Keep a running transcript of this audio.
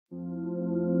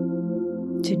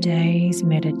Today's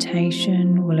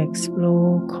meditation will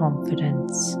explore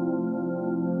confidence.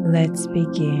 Let's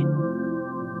begin.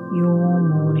 Your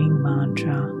morning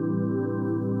mantra.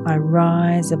 I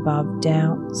rise above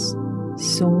doubts,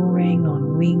 soaring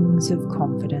on wings of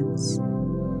confidence.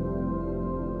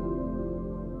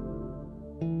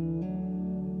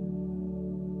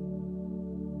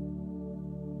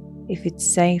 If it's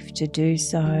safe to do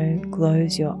so,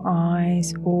 close your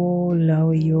eyes or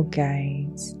lower your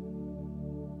gaze.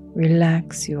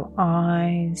 Relax your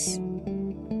eyes,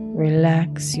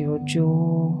 relax your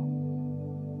jaw,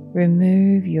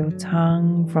 remove your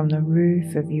tongue from the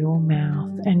roof of your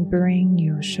mouth and bring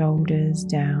your shoulders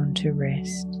down to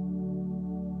rest.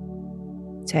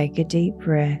 Take a deep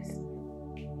breath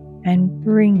and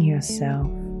bring yourself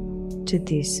to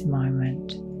this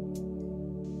moment.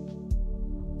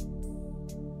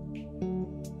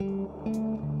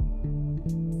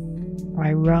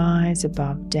 I rise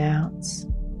above doubts,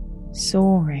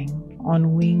 soaring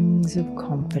on wings of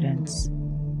confidence.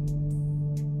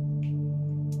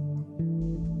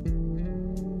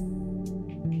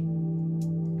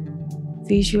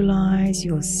 Visualize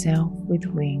yourself with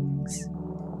wings,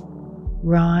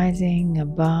 rising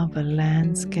above a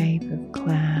landscape of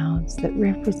clouds that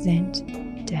represent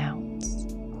doubts.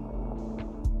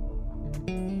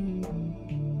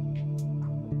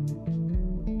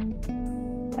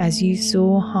 As you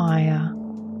soar higher,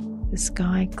 the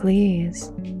sky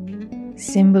clears,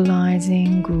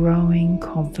 symbolizing growing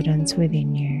confidence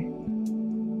within you.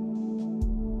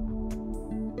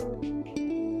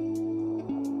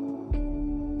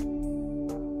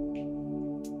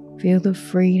 Feel the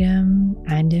freedom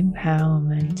and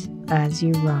empowerment as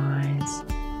you rise,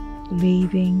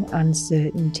 leaving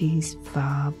uncertainties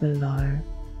far below.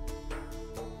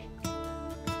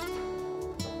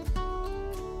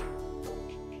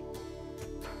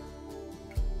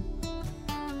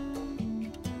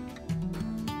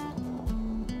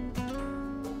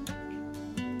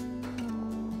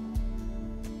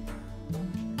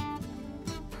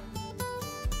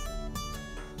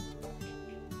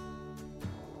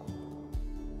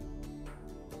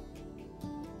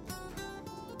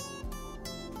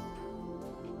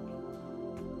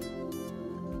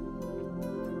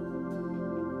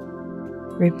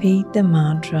 Repeat the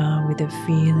mantra with a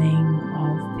feeling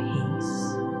of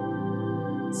peace.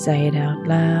 Say it out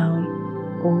loud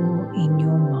or in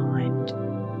your mind.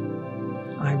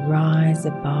 I rise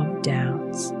above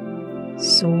doubts,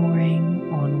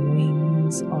 soaring on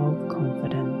wings of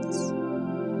confidence.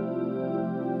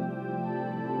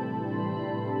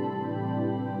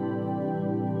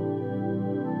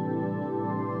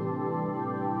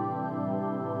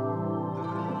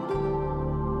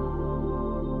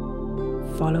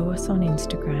 Follow us on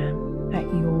Instagram at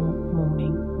Your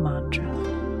Morning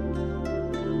Mantra.